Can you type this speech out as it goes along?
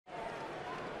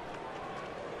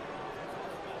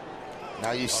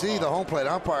Now you see the home plate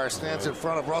umpire stands in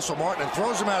front of Russell Martin and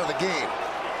throws him out of the game.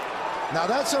 Now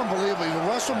that's unbelievable.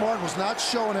 Russell Martin was not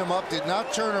showing him up, did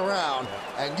not turn around,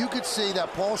 and you could see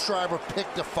that Paul Schreiber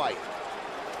picked a fight.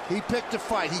 He picked a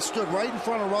fight. He stood right in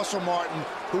front of Russell Martin,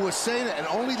 who was saying it, and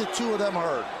only the two of them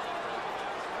heard.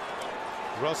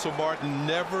 Russell Martin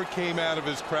never came out of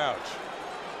his crouch.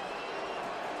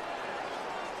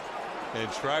 And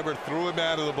Schreiber threw him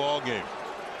out of the ball game.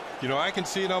 You know, I can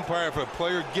see an umpire if a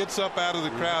player gets up out of the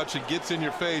crouch and gets in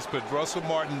your face, but Russell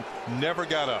Martin never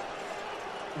got up.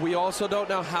 We also don't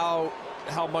know how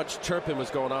much chirping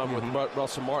was going on with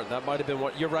Russell Martin. That might have been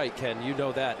what you're right, Ken. You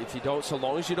know that. If you don't, so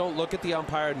long as you don't look at the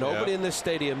umpire, nobody in this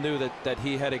stadium knew that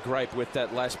he had a gripe with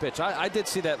that last pitch. I did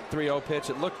see that 3-0 pitch.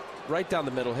 It looked right down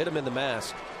the middle, hit him in the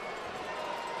mask.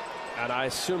 And I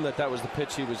assume that was the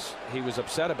pitch he was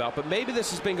upset about. But maybe this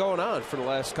has been going on for the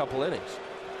last couple innings.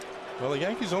 Well, the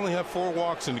Yankees only have 4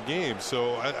 walks in the game,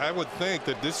 so I would think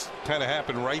that this kind of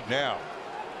happened right now.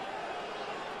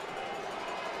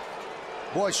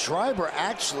 Boy, Schreiber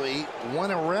actually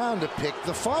went around to pick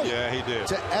the fight. Yeah, he did.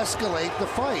 To escalate the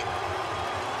fight.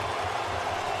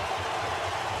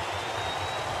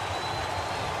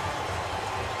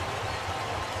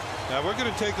 Now we're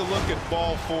going to take a look at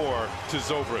ball 4 to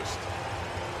Zobrist.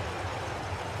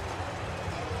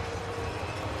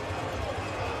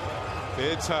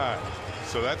 It's high,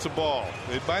 so that's a ball.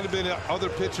 It might have been other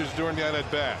pitchers during that at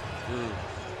bat.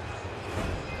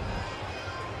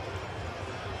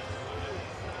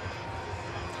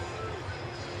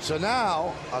 So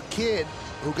now a kid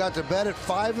who got to bed at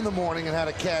 5 in the morning and had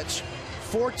to catch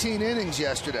 14 innings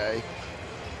yesterday.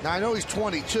 Now I know he's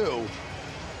 22,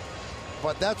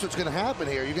 but that's what's going to happen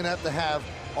here. You're going to have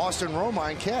Austin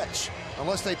Romine catch,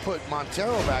 unless they put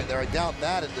Montero back there. I doubt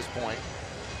that at this point.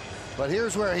 But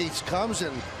here's where he comes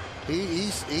and he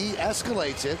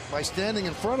escalates it by standing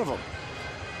in front of him.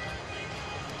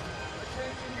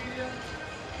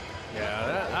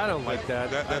 Yeah, I don't like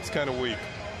that. That's kind of weak.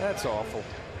 That's awful.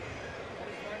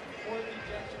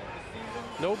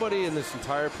 Nobody in this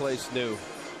entire place knew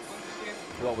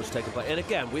what was taking place. And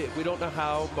again, we don't know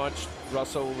how much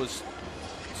Russell was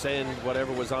saying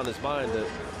whatever was on his mind to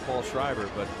Paul Schreiber,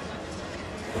 but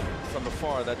from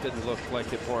afar, that didn't look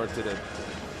like it warranted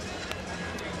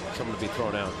someone to be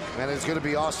thrown out. And it's going to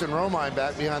be Austin Romine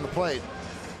back behind the plate.